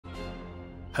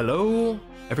Hello,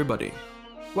 everybody.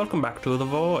 Welcome back to The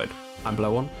Void. I'm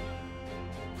Blow One.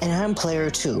 And I'm player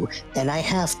 2, and I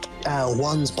have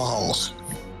one's balls.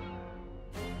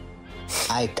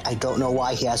 I don't know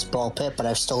why he has ball pit, but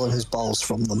I've stolen his balls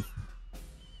from them.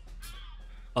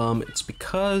 It's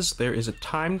because there is a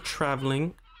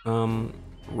time-traveling,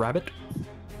 rabbit.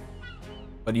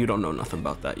 But you don't know nothing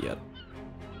about that yet.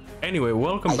 Anyway,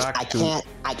 welcome back to...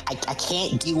 I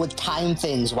can't deal with time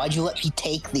things. Why'd you let me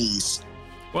take these?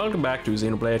 Welcome back to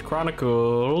Xenoblade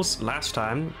Chronicles. Last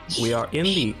time, we are in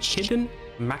the hidden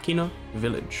Machina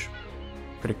village.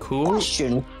 Pretty cool.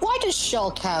 Question, why does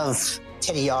Shulk have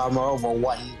titty armor over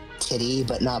one titty,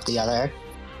 but not the other?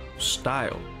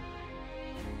 Style.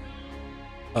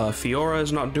 Fiora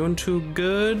is not doing too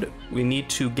good. We need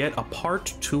to get a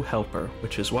part to help her,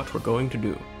 which is what we're going to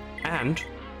do. And,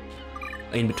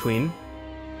 in between,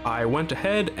 I went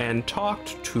ahead and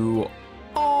talked to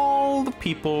all the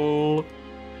people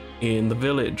in the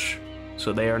village.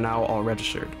 So they are now all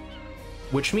registered.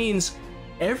 Which means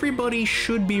everybody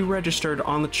should be registered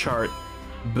on the chart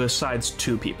besides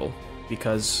 2 people,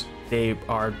 because they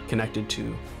are connected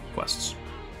to quests.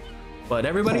 But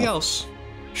everybody else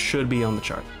should be on the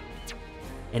chart.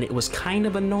 And it was kind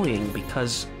of annoying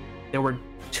because there were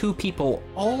 2 people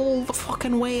all the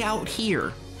fucking way out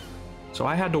here. So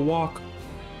I had to walk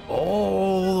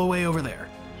all the way over there.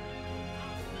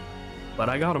 But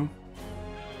I got them.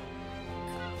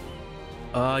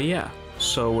 Yeah.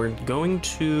 So we're going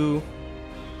to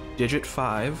digit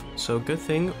 5. So good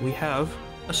thing we have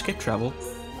a skip travel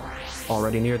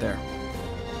already near there.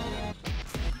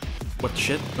 What the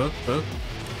shit?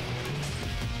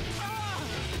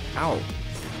 Ow.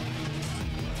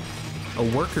 A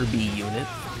worker bee unit.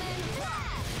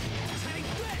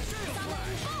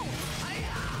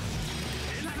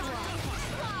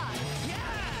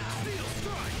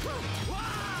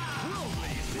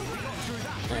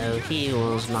 Oh, he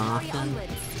was nothing.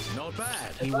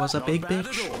 He was a big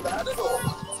bitch.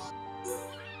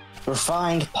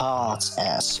 Refined parts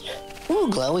S. Ooh,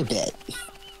 glowy bit.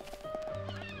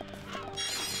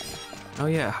 Oh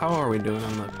yeah, how are we doing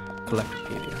on the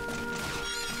Collectopedia?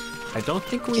 I don't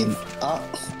think we've...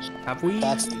 have we?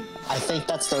 I think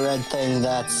that's the red thing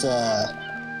that's,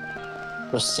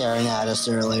 was staring at us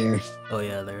earlier. Oh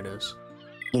yeah, there it is.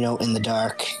 You know, in the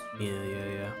dark.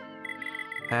 Yeah.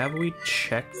 Have we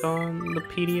checked on the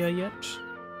pedia yet?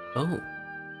 Oh.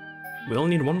 We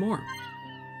only need 1 more.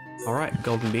 Alright,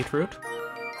 golden beetroot.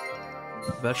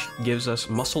 That gives us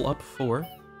muscle up 4.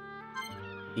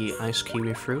 The ice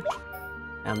kiwi fruit.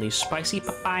 And the spicy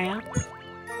papaya.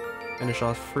 Finish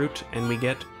off fruit, and we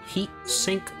get heat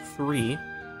sink 3.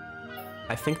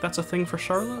 I think that's a thing for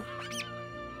Charlotte.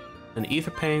 An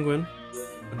ether penguin,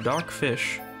 a dark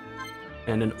fish,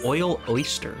 and an oil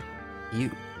oyster.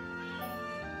 You.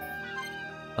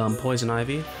 Poison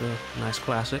ivy, the nice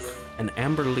classic. An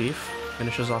amber leaf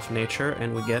finishes off nature,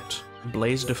 and we get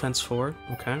blaze defense 4.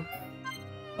 Okay.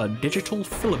 A digital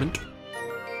filament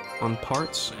on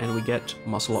parts, and we get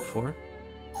muscle up 4.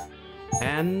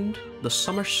 And the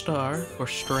summer star for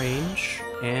strange,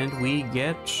 and we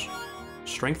get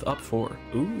strength up 4.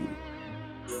 Ooh.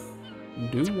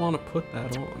 Do want to put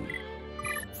that on.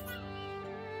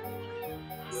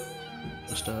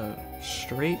 Just a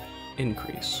straight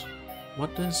increase.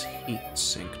 What does heat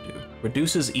sink do?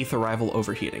 Reduces ether rival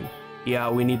overheating. Yeah,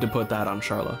 we need to put that on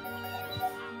Charla.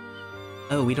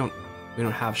 Oh, we don't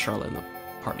have Charla in the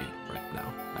party right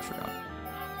now. I forgot.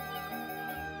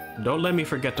 Don't let me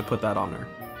forget to put that on her.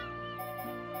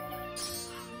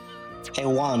 Hey,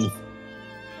 Juan.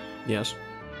 Yes?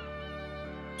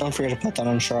 Don't forget to put that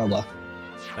on Charla.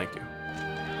 Thank you.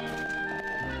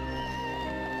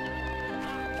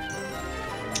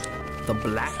 The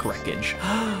black wreckage.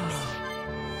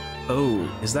 Oh,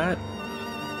 is that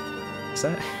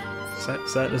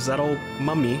old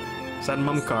mummy? Is that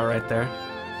Mumcar right there?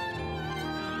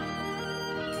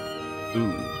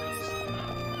 Ooh.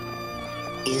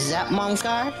 Is that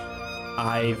Mumcar?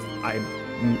 I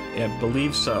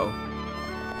believe so.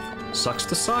 Sucks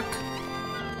to suck.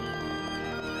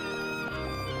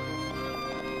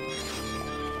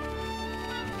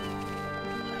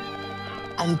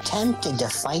 I'm tempted to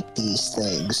fight these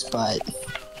things, but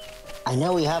I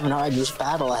know we have an arduous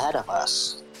battle ahead of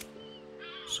us.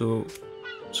 So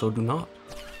do not.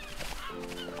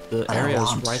 The area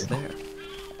is right there.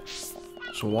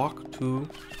 So walk to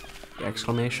the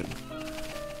exclamation.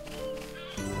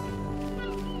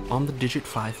 On the digit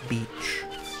 5 beach.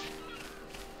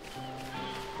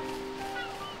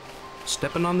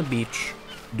 Stepping on the beach.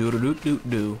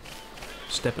 Do-do-do-do-do.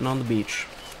 Stepping on the beach.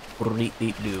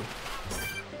 Do-do-do-do-do.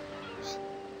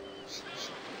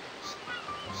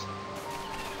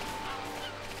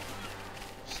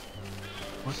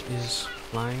 What is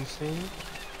flying thing?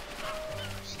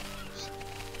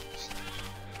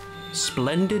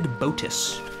 Splendid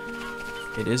Botus.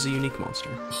 It is a unique monster.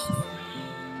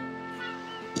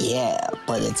 Yeah,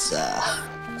 but it's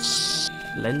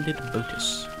Splendid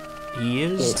Botus. He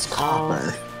is. It's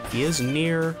copper. He is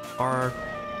near our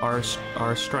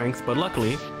strength, but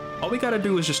luckily, all we gotta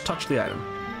do is just touch the item.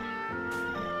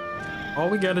 All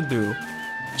we gotta do.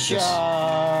 Charge.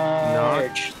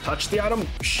 Not touch the item.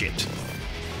 Shit.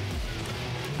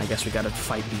 I guess we gotta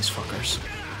fight these fuckers.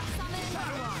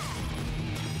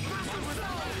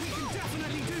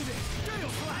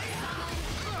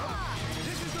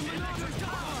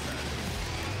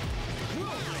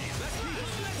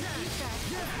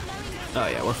 Oh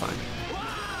yeah, we're fine.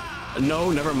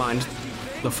 No, never mind.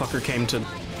 The fucker came to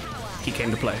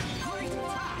play.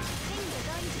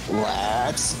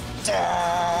 Let's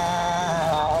dance.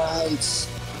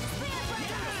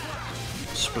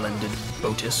 Splendid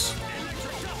Botus.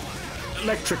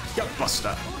 Electric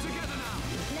Gutbuster.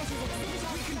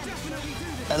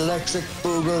 Electric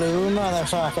Boogaloo,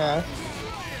 motherfucker.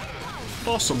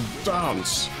 Awesome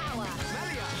dance.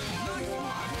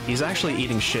 He's actually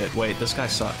eating shit. Wait, this guy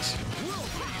sucks.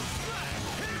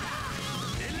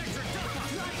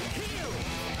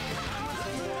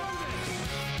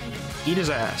 Eat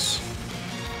his ass.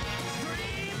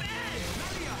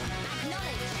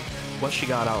 What she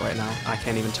got out right now? I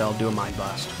can't even tell. Do a mind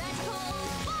blast.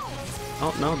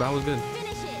 Oh, no, that was good.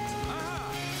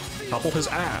 Topple his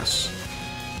ass.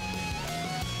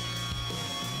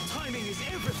 Timing is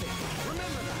everything.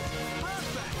 Remember that.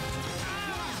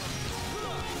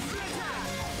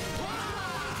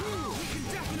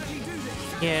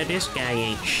 Perfect. Yeah, this guy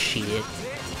ain't shit.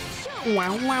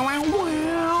 Wow, wow, wow,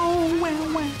 wow,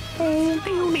 wow, wow.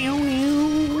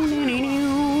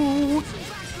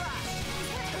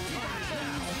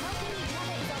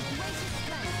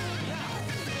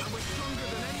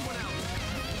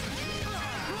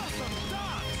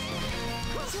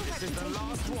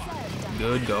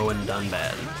 Good going, done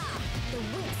bad.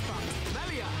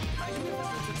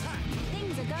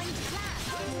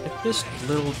 If this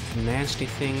little nasty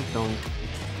thing don't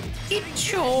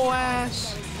eat your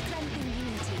ass.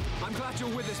 I'm glad you're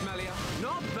with us, Melia.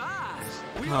 Not bad.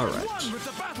 We All are right. one with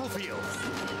the battlefield.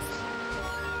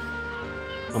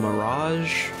 A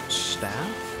Mirage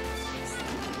Staff?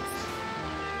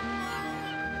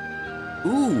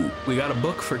 Ooh, we got a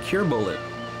book for Cure Bullet.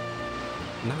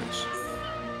 Nice.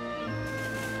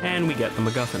 And we get the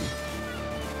MacGuffin.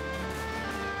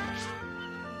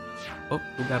 Oh,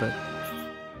 we got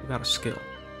a skill.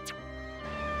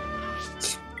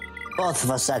 Both of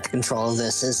us at control of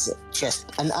this is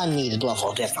just an unneeded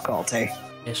level of difficulty.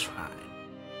 It's fine.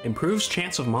 Improves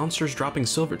chance of monsters dropping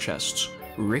silver chests.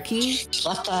 Ricky?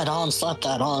 Slap that on, slap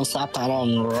that on, slap that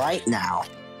on right now.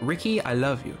 Ricky, I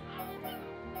love you.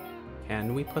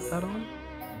 Can we put that on?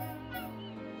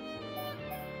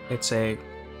 It's a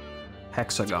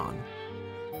hexagon.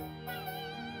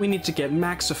 We need to get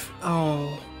max of.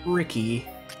 Oh, Ricky.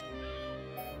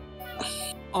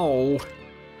 Oh.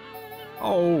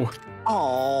 Oh.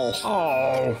 Oh.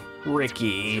 Oh,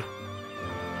 Ricky.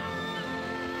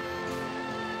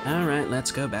 Alright,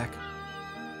 let's go back.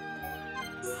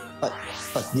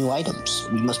 But new items.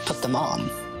 We must put them on.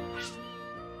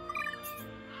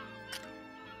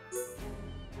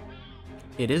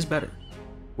 It is better.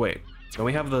 Wait, don't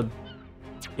we have the...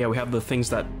 Yeah, we have the things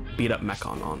that beat up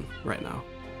Mechon on right now.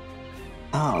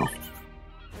 Oh.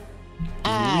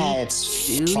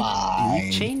 It's Do fine.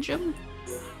 you change them?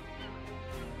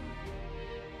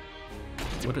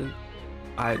 What did...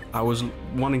 I was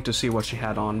wanting to see what she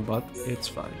had on, but it's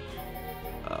fine.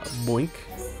 Boink.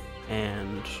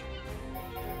 And...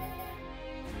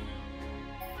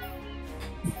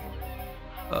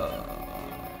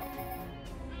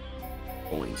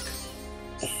 Boink.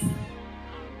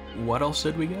 What else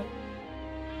did we get?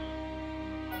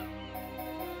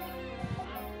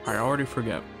 I already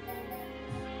forget.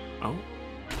 Oh?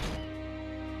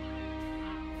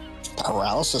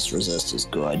 Paralysis resist is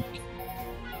good.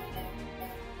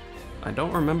 I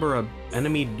don't remember a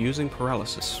enemy using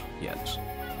paralysis yet.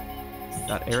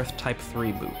 That Aerith Type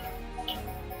 3 boot.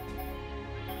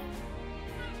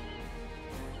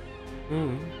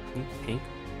 Pink.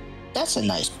 That's a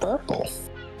nice purple.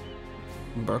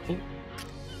 Burple?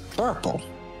 Purple.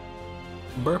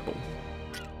 Burple.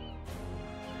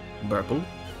 Burple.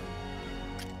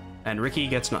 And Ricky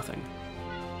gets nothing.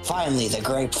 Finally, the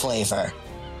grape flavor.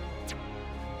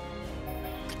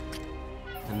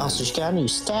 And Also, she got a new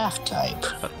staff type.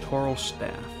 a Toral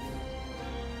Staff.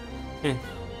 Eh.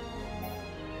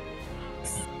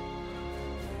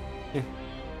 Eh.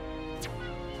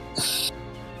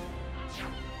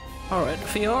 Alright,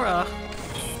 Fiora.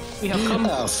 We have come.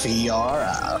 Oh,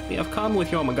 Fiora. We have come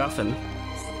with your MacGuffin.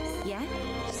 Yeah?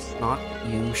 Not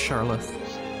you, Charlotte.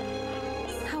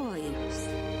 How are you?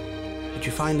 Did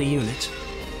you find the unit?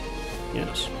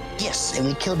 Yes. Yes, and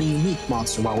we killed a unique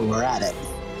monster while we were at it.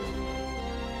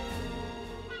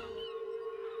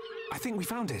 I think we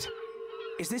found it.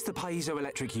 Is this the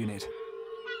piezoelectric unit?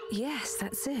 Yes,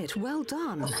 that's it. Well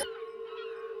done.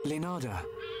 Leonarda,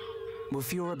 will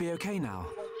Fiora be okay now?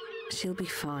 She'll be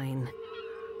fine.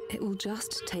 It will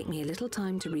just take me a little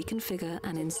time to reconfigure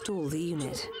and install the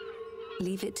unit.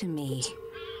 Leave it to me.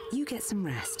 You get some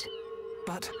rest.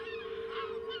 But...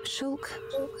 Shulk,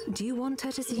 do you want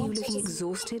her to see you looking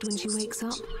exhausted when she wakes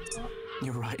up?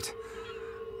 You're right.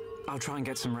 I'll try and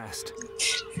get some rest.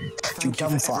 You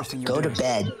dumb fuck. Go to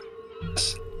bed.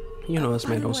 You know this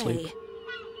By man the don't sleep. way,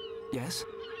 Yes?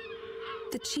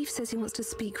 the chief says he wants to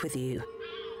speak with you.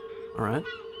 Alright.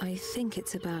 I think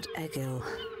it's about Egil.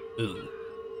 Ooh.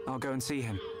 I'll go and see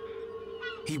him.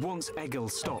 He wants Egil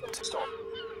stopped.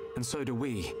 And so do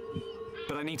we.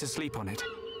 But I need to sleep on it.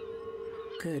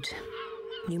 Good.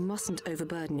 You mustn't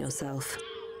overburden yourself.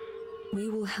 We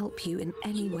will help you in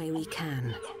any way we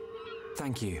can.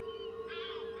 Thank you.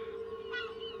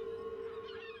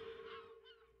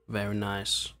 Very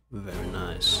nice. Very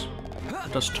nice.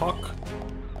 Let us talk.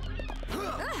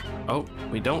 Oh,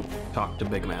 we don't talk to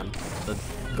Big Man. The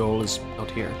goal is out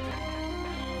here.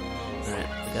 Alright,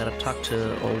 we gotta talk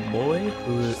to old boy.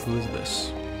 Who is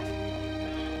this?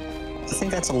 I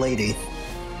think that's a lady.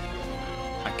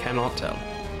 I cannot tell.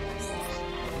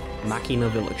 Machina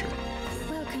Villager.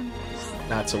 Welcome.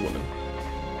 That's a woman.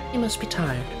 You must be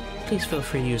tired. Please feel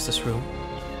free to use this room.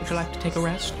 Would you like to take a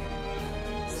rest?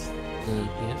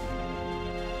 Yeah.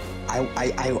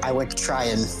 I went to try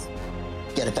and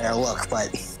get a better look, but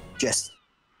just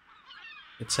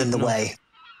It's in the no. way.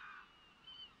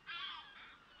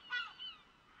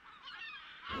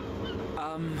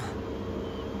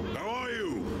 How are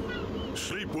you?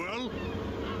 Sleep well?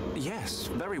 Yes,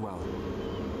 very well.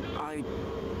 I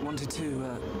wanted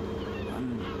to,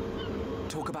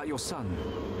 talk about your son.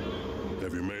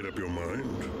 Have you made up your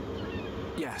mind?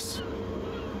 Yes.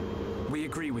 We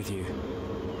agree with you.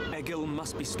 Egil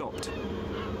must be stopped.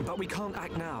 But we can't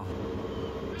act now.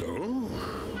 Oh?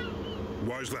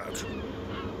 Why's that?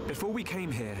 Before we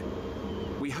came here,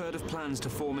 we heard of plans to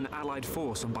form an allied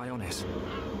force on Bionis.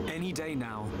 Any day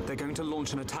now, they're going to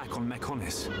launch an attack on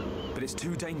Mechonis. But it's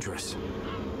too dangerous.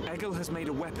 Egil has made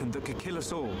a weapon that could kill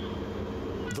us all.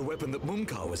 The weapon that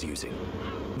Mumkar was using?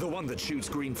 The one that shoots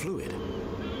green fluid?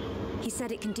 He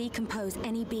said it can decompose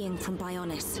any being from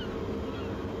Bionis.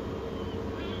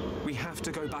 We have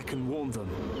to go back and warn them,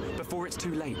 before it's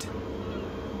too late.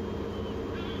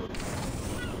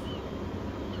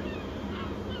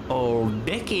 Old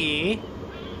Dickie.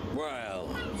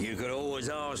 Well, you could always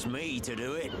ask me to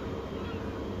do it.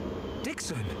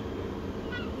 Dixon!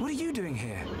 What are you doing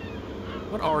here?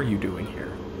 What are you doing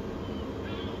here?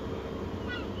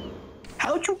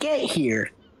 How'd you get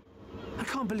here? I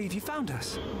can't believe you found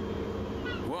us.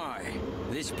 Why?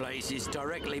 This place is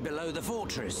directly below the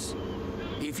fortress.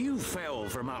 If you fell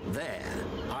from up there,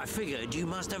 I figured you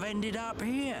must have ended up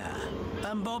here.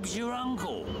 And Bob's your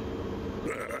uncle.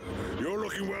 You're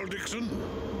looking well, Dixon.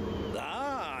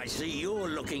 Ah, I see you're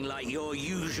looking like your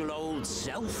usual old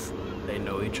self. They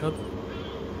know each other.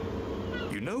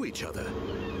 You know each other?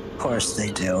 Of course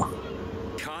they do.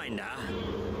 Kinda.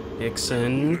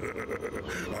 Dixon.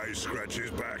 I scratch his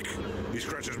back. He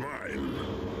scratches mine.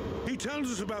 He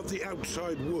tells us about the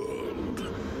outside world,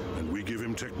 and we give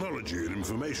him technology and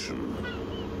information.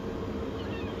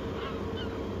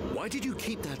 Why did you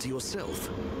keep that to yourself?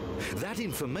 That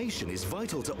information is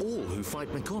vital to all who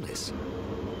fight Mechonis.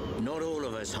 Not all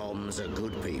of us Homs are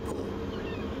good people.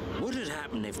 What had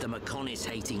happened if the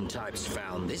Mechonis-hating types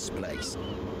found this place?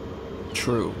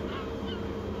 True.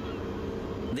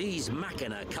 These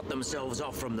Machina cut themselves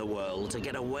off from the world to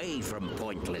get away from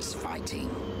pointless fighting.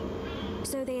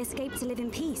 So they escaped to live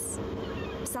in peace.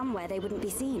 Somewhere they wouldn't be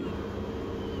seen.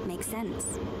 Makes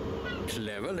sense.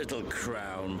 Clever little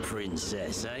crown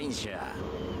princess, ain't ya?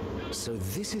 So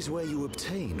this is where you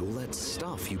obtained all that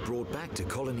stuff you brought back to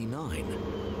Colony 9.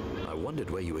 I wondered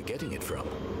where you were getting it from.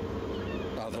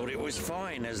 I thought it was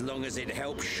fine as long as it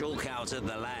helped Shulk out at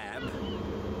the lab.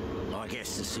 I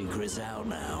guess the secret's out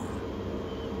now.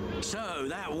 So,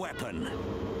 that weapon.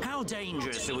 How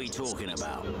dangerous are we talking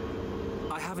about?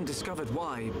 I haven't discovered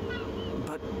why,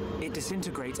 but it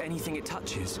disintegrates anything it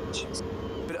touches.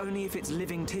 But only if it's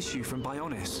living tissue from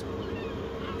Bionis.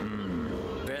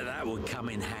 Bet that would come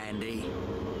in handy.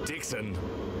 Dixon!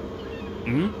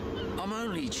 I'm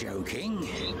only joking.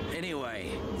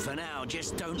 Anyway, for now,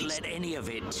 just don't let any of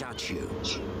it touch you.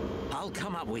 I'll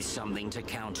come up with something to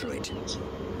counter it.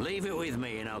 Leave it with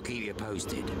me and I'll keep you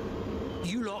posted.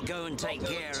 You lot go and take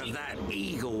care of that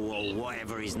eagle or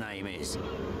whatever his name is.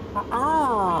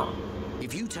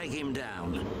 If you take him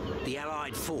down, the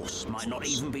Allied force might not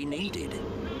even be needed.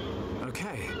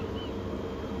 Okay.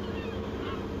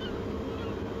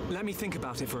 Let me think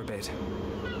about it for a bit.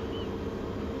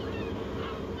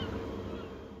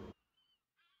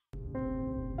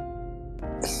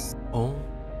 Oh.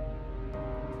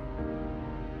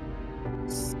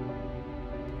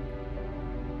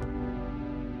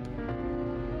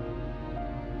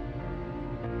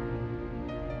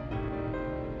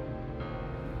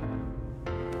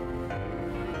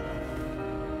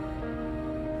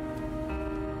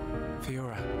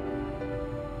 Fiora.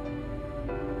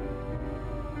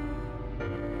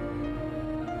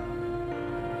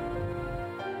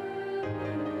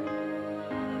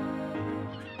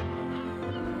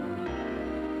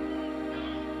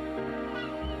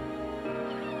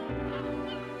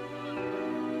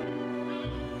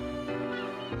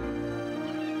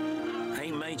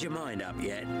 Ain't made your mind up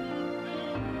yet?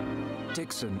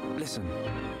 Dixon, listen.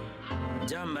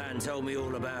 Dumban told me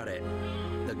all about it.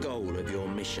 The goal of your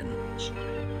mission.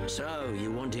 So,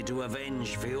 you wanted to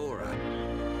avenge Fiora?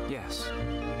 Yes.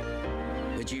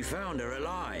 But you found her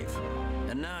alive.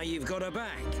 And now you've got her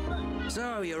back.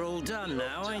 So, you're all done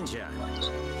now, ain't you?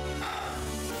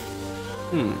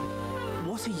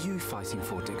 What are you fighting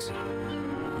for, Dixon?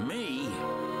 Me?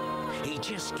 He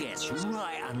just gets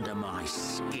right under my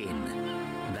skin.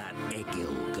 That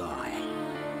Egil guy.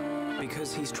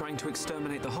 Because he's trying to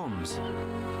exterminate the Homs.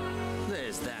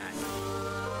 There's that.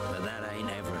 But that ain't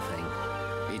everything.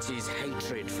 It's his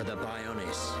hatred for the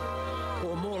Bionis.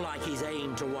 Or more like his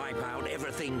aim to wipe out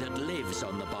everything that lives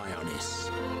on the Bionis.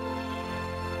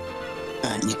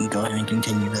 You can go ahead and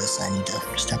continue this. I need to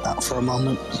step out for a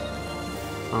moment.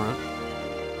 Alright.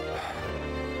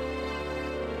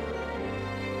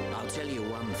 I'll tell you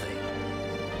one thing.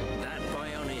 That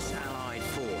Bionis allied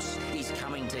force is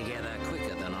coming together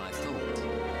quicker than I thought.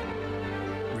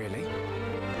 Really?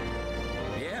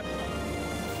 Yep.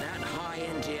 That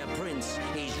high-end-tier prince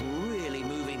is really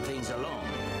moving things along.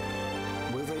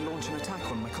 Will they launch an attack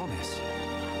on Mechonis?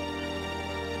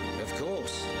 Of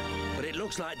course. But it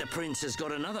looks like the prince has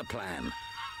got another plan.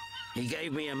 He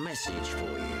gave me a message for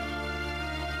you.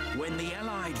 When the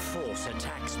Allied force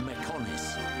attacks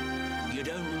Mechonis, you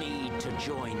don't need to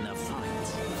join the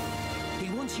fight. He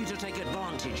wants you to take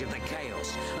advantage of the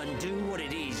chaos and do what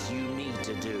it is you need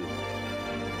to do.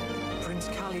 Prince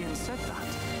Callian said that.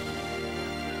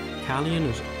 Callian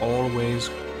is always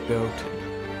goated.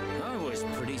 I was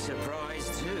pretty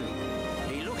surprised too.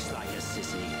 He looks like a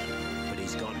sissy, but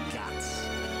he's got guts.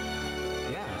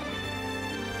 Yeah.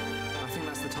 I think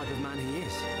that's the type of man he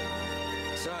is.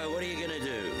 So, what are you gonna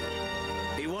do?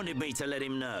 He wanted me to let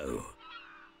him know.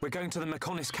 We're going to the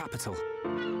Mechonis capital.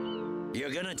 You're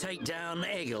gonna take down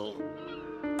Egil?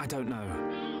 I don't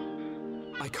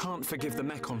know. I can't forgive the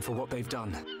Mechon for what they've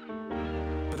done.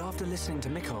 But after listening to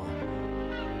Mikol,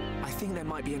 I think there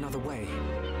might be another way.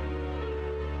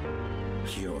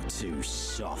 You're too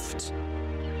soft.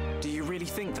 Do you really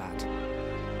think that?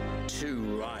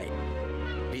 Too right.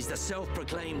 He's the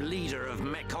self-proclaimed leader of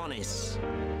Mechonis.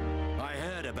 I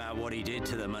heard about what he did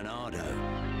to the Monado.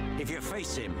 If you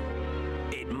face him,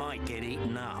 it might get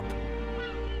eaten up.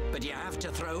 But you have to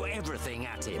throw everything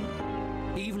at him,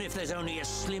 even if there's only a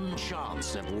slim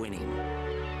chance of winning.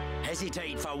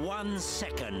 Hesitate for 1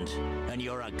 second, and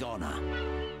you're a goner.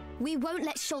 We won't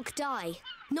let Shulk die.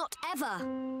 Not ever.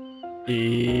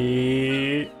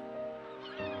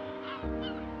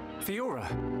 Fiora,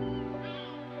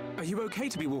 are you okay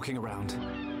to be walking around?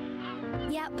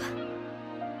 Yep.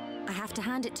 I have to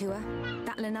hand it to her.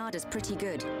 That Lenarda's pretty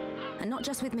good. And not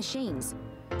just with machines.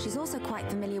 She's also quite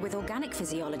familiar with organic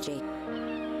physiology.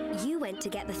 You went to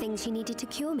get the things you needed to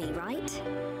cure me, right?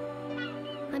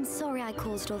 I'm sorry I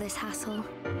caused all this hassle.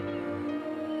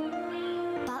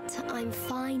 But I'm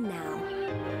fine now.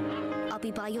 I'll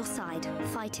be by your side,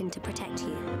 fighting to protect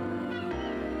you.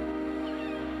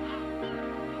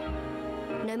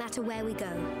 No matter where we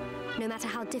go, no matter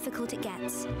how difficult it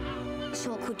gets,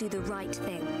 Shulk will do the right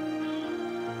thing.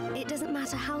 It doesn't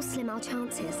matter how slim our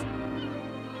chances.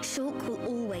 Shulk will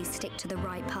always stick to the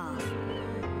right path.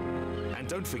 And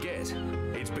don't forget,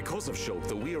 it's because of Shulk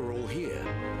that we are all here,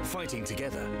 fighting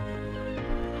together.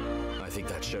 I think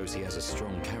that shows he has a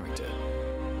strong character.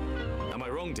 Am I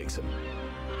wrong, Dixon?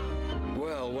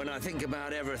 Well, when I think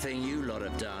about everything you lot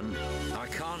have done, I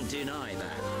can't deny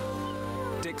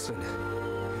that. Dixon,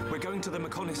 we're going to the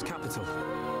Mechonis capital.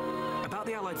 About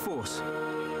the Allied force.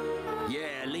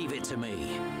 Yeah, leave it to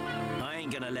me. I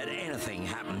ain't gonna let anything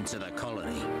happen to the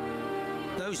colony.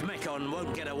 Those Mechon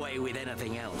won't get away with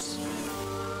anything else.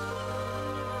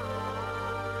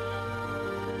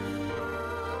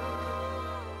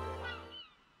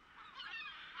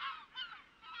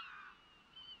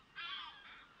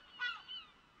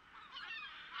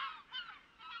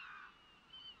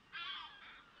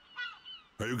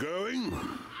 Are you going?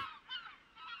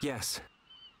 Yes.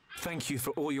 Thank you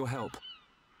for all your help.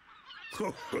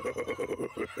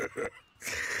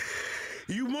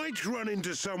 You might run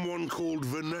into someone called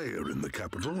Vinaya in the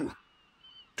capital.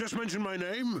 Just mention my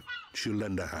name, she'll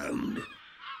lend a hand.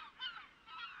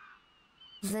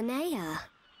 Vinaya?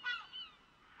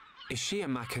 Is she a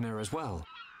Machina as well?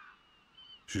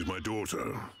 She's my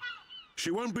daughter.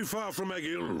 She won't be far from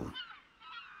Egil.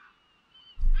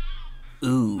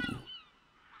 Ooh.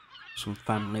 Some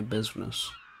family business.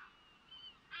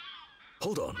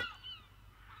 Hold on.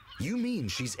 You mean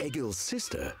she's Egil's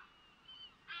sister?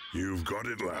 You've got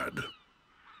it, lad.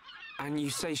 And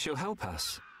you say she'll help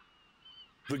us?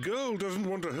 The girl doesn't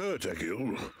want to hurt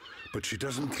Egil, but she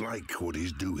doesn't like what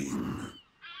he's doing.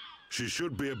 She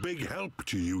should be a big help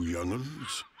to you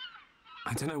young'uns.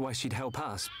 I don't know why she'd help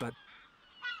us, but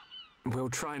we'll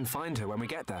try and find her when we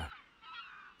get there.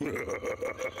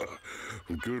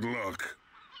 Good luck.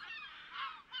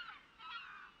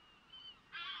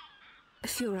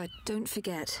 Führer, don't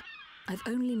forget, I've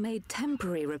only made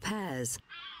temporary repairs.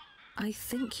 I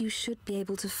think you should be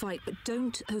able to fight, but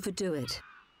don't overdo it.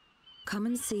 Come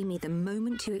and see me the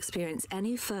moment you experience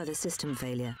any further system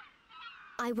failure.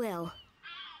 I will.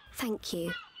 Thank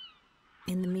you.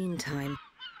 In the meantime,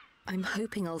 I'm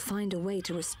hoping I'll find a way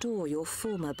to restore your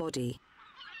former body.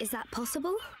 Is that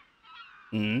possible?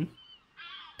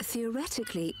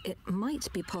 Theoretically, it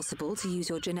might be possible to use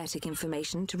your genetic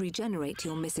information to regenerate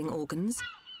your missing organs.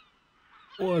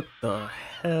 What the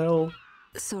hell?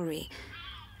 Sorry,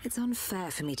 it's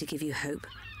unfair for me to give you hope.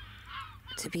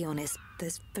 To be honest,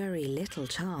 there's very little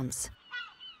chance.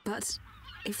 But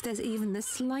if there's even the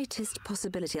slightest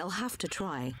possibility, I'll have to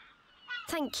try.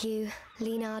 Thank you,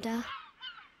 Leonarda.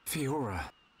 Fiora.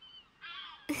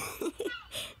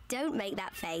 Don't make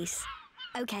that face.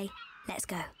 Okay, let's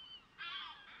go.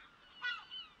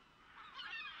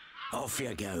 Off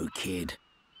you go, kid.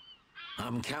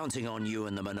 I'm counting on you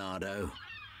and the Monado.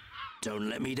 Don't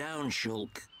let me down,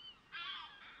 Shulk.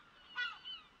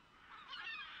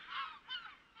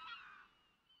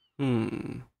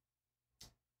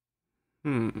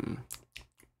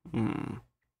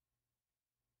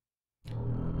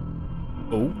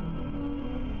 Oh.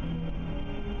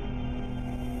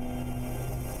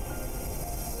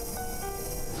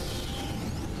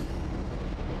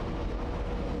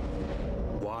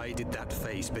 Why did that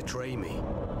face betray me?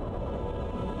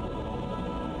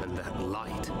 And that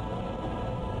light?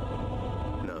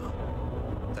 No,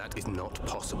 that is not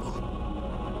possible.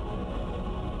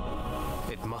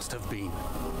 It must have been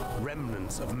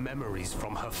remnants of memories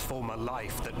from her former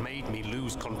life that made me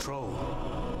lose control.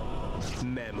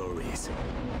 Memories.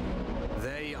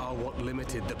 They are what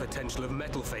limited the potential of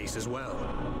Metalface as well.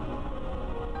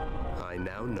 I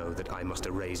now know that I must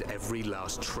erase every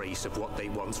last trace of what they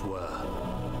once were.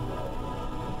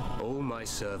 All my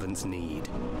servants need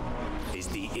is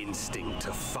the instinct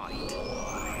to fight.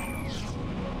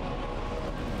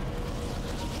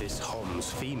 This Hom's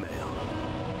female.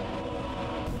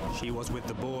 She was with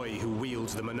the boy who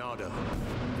wields the Monado.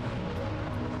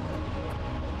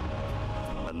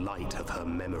 The light of her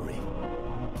memory.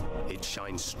 It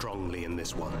shines strongly in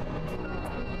this one.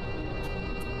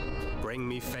 Bring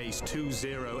me face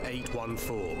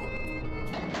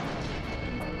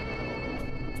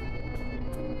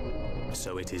 20814.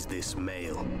 So it is this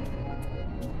male.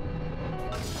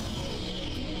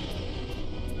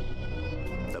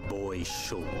 The boy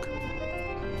Shulk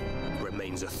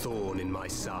remains a thorn in my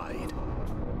side.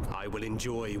 I will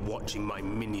enjoy watching my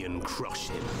minion crush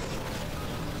him.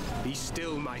 Be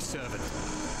still, my servant.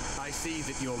 I see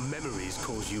that your memories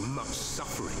cause you much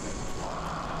suffering.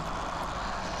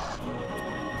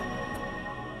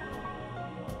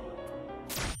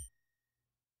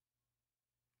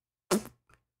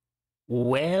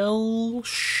 Well,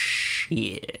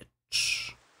 shit.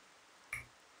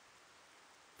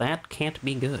 That can't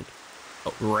be good.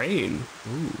 Oh, rain.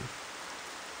 Ooh.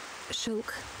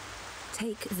 Shulk,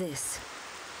 take this.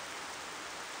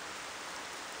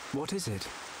 What is it?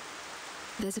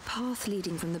 There's a path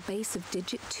leading from the base of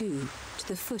Digit 2 to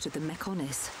the foot of the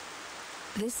Mechonis.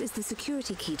 This is the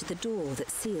security key to the door that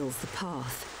seals the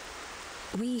path.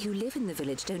 We who live in the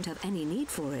village don't have any need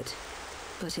for it,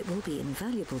 but it will be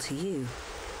invaluable to you.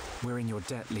 We're in your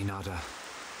debt, Linada.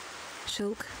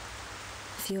 Shulk,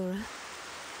 Fiora,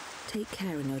 take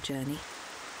care in your journey.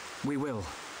 We will.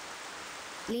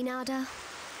 Linada,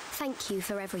 thank you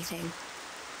for everything.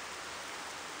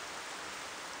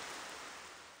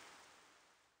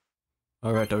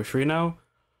 Alright, are we free now?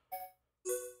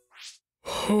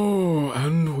 Oh,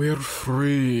 and we're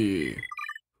free.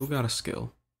 Who got a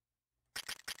skill?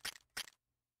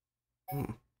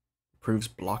 Improves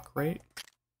block rate.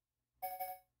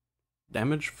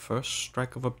 Damage first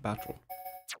strike of a battle.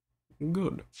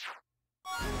 Good.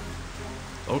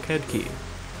 Bulkhead key.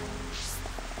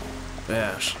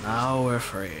 Yes, now we're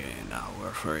free. Now we're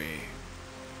free.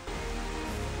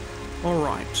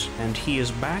 Alright, and he is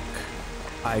back.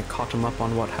 I caught him up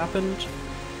on what happened.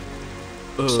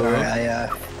 Sorry, I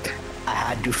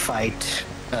had to fight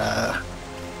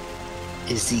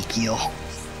Ezekiel.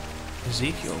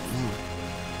 Ezekiel.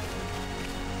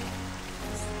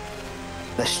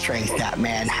 The strength that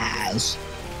man has.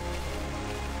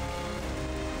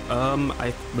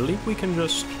 I believe we can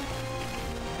just...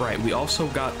 Right, we also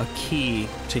got a key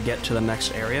to get to the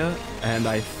next area, and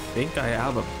I think I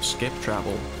have a skip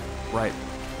travel right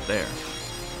there.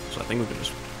 So I think we can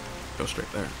just go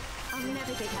straight there.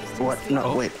 What?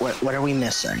 No, wait, what are we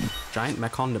missing? Giant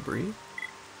Mechon debris?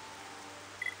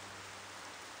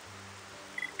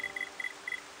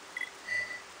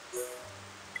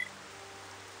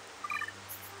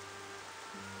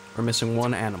 We're missing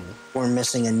one animal. We're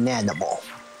missing an animal.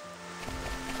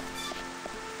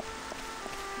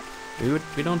 Dude,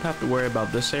 we don't have to worry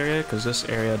about this area, because this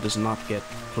area does not get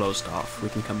closed off. We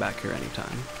can come back here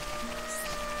anytime.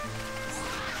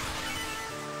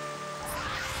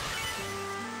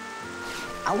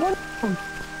 I wonder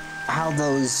how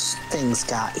those things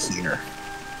got here.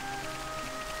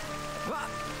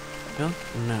 No?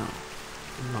 No.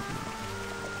 No.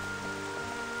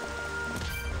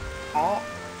 Oh.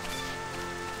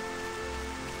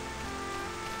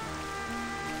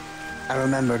 I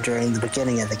remember during the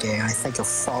beginning of the game, I think a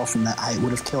fall from that height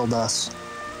would have killed us.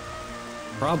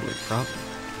 Probably.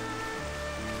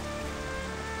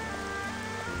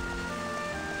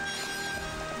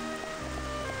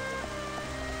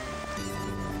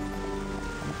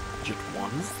 Just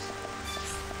one?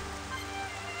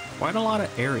 Quite a lot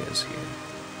of areas here.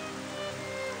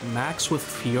 Max with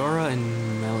Fiora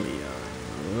and Melia.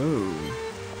 Oh.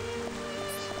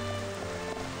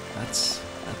 That's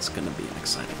gonna be an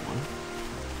exciting one.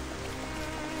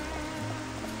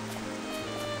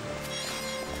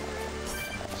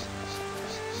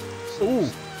 Ooh,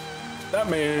 that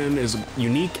man is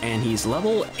unique and he's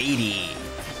level 80.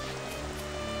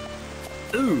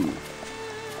 Ooh.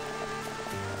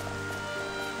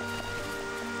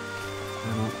 I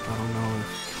don't know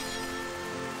if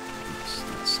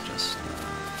it's just,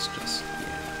 yeah.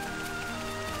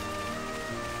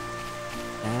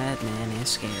 That man is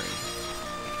scary.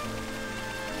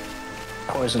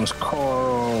 Poisonous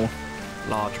coral.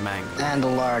 Large mango. And a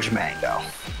large mango.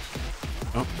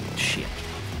 Oh, shit.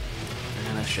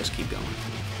 And let's just keep going.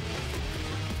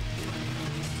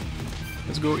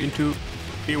 Let's go into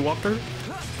the water.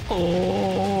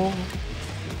 Oh.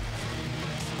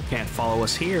 Can't follow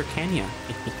us here, can ya?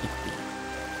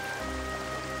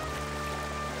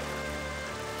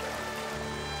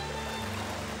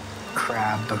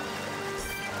 Crab.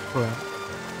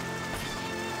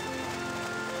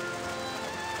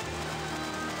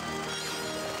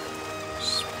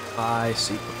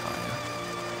 Spicy papaya.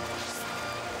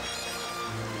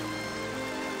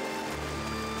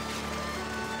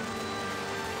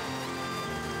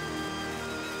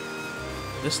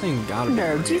 This thing gotta be No,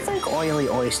 rare. do you think oily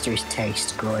oysters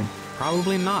taste good?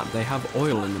 Probably not. They have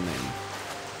oil in the name.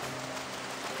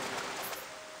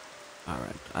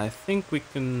 Alright, I think we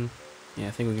can... Yeah,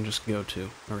 I think we can just go to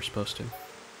where we're supposed to.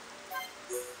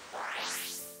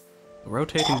 The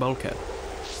rotating bulkhead.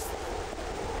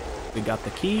 We got the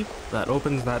key that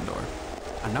opens that door.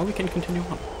 And now we can continue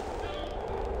on.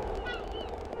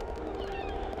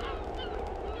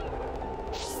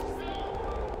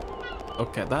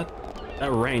 Okay, that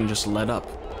rain just lit up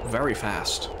very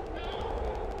fast.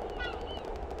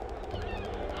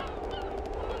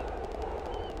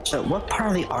 So what part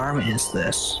of the arm is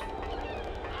this?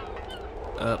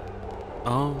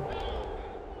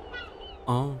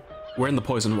 We're in the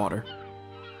poison water.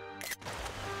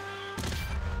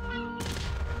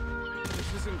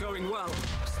 This isn't going well.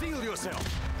 Steel yourself.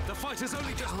 The fight has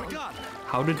only just begun.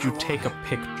 How did you take a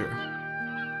picture?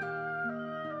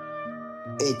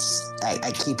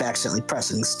 I keep accidentally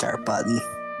pressing the start button.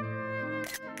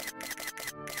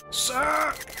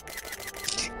 Sir!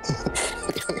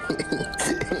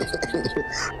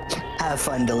 have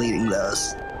fun deleting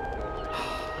those.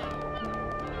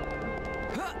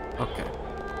 Okay.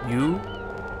 You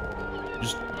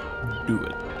just do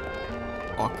it.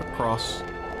 Walk across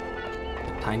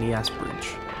the tiny ass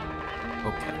bridge.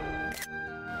 Okay.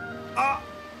 Ah!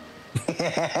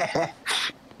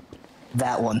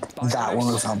 That one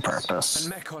was on purpose.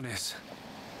 And Mechonis.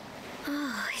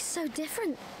 Oh, it's so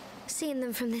different, seeing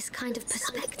them from this kind of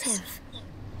perspective.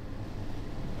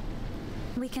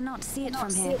 We cannot see it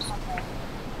from here,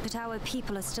 but our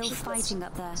people are still fighting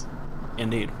up there.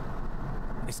 Indeed.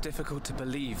 It's difficult to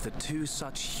believe that two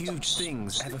such huge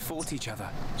things ever fought each other.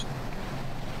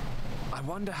 I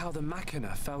wonder how the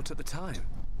Machina felt at the time.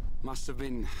 Must have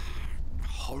been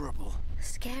horrible.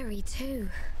 Scary too.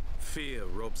 Fear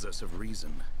robs us of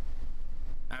reason.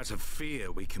 Out of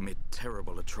fear, we commit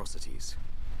terrible atrocities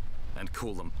and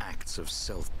call them acts of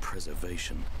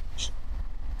self-preservation.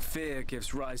 Fear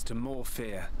gives rise to more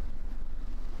fear.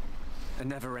 A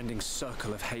never-ending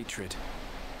circle of hatred.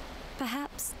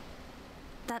 Perhaps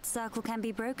that circle can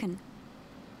be broken.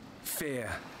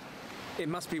 Fear. It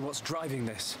must be what's driving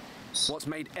this. What's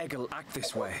made Egil act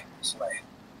this way.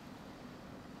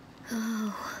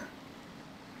 Oh.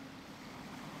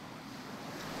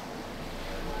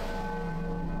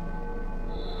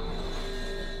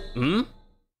 Hmm?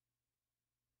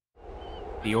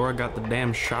 Fiora got the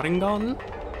damn shotting gun?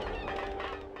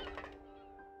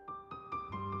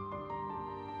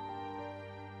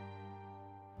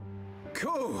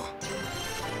 Cool.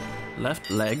 Left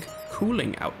leg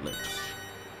cooling outlet.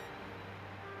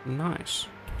 Nice.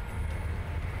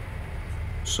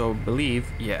 So believe,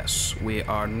 yes, we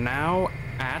are now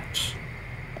at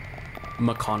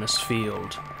Mechonis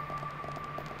Field.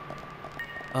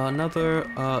 Another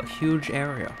huge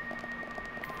area.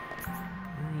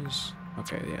 Where is...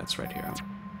 Okay, yeah, it's right here.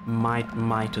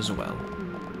 Might as well.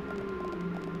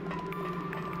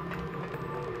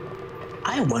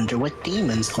 I wonder what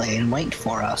demons lay in wait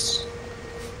for us.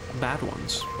 Bad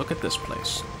ones. Look at this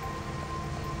place.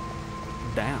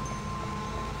 Damn.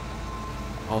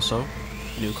 Also,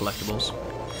 new collectibles.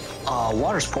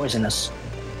 Water's poisonous.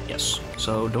 Yes,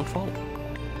 so don't fall.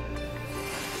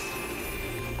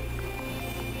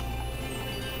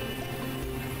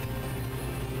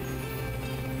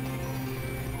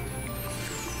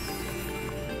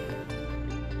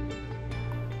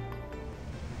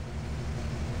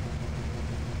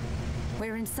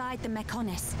 We're inside the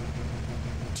Mechonis.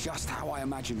 Just how I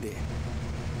imagined it.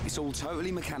 It's all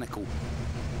totally mechanical.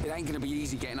 It ain't gonna be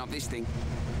easy getting up this thing.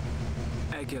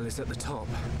 Egil is at the top.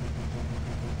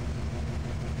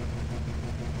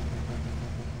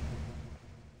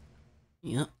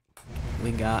 Yep.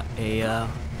 We got a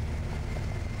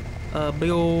big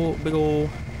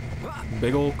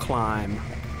ol' climb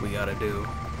we gotta do.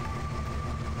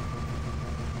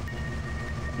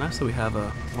 Nice that we have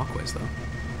walkways though.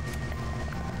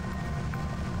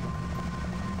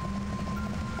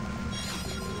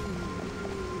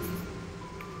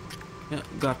 Yeah,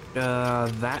 got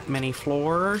that many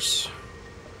floors.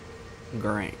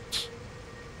 Great.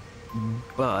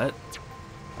 But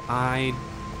I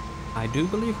do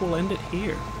believe we'll end it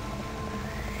here.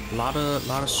 A lot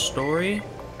of story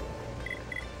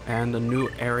and a new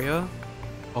area.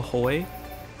 Ahoy,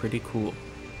 pretty cool.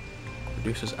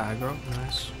 Reduces aggro,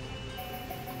 nice.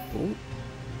 Ooh.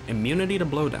 Immunity to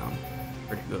blowdown,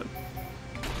 pretty good.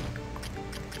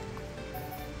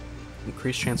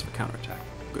 Increased chance of a counterattack,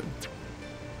 good.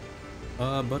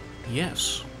 But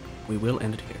yes, we will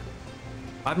end it here.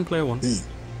 I've been Player 1.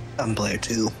 I'm Player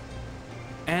 2.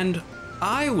 And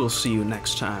I will see you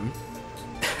next time.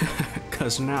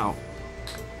 Cause now,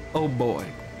 oh boy,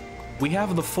 we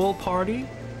have the full party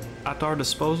at our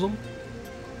disposal.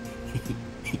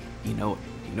 You know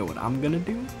what I'm gonna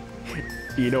do?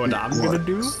 You know what I'm gonna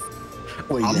do?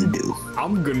 What are you gonna do?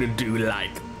 I'm gonna do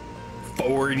like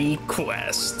 40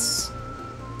 quests.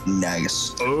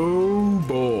 Nice. Oh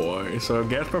boy, so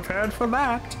get prepared for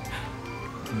that.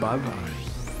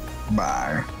 Bye-bye.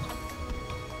 Bye.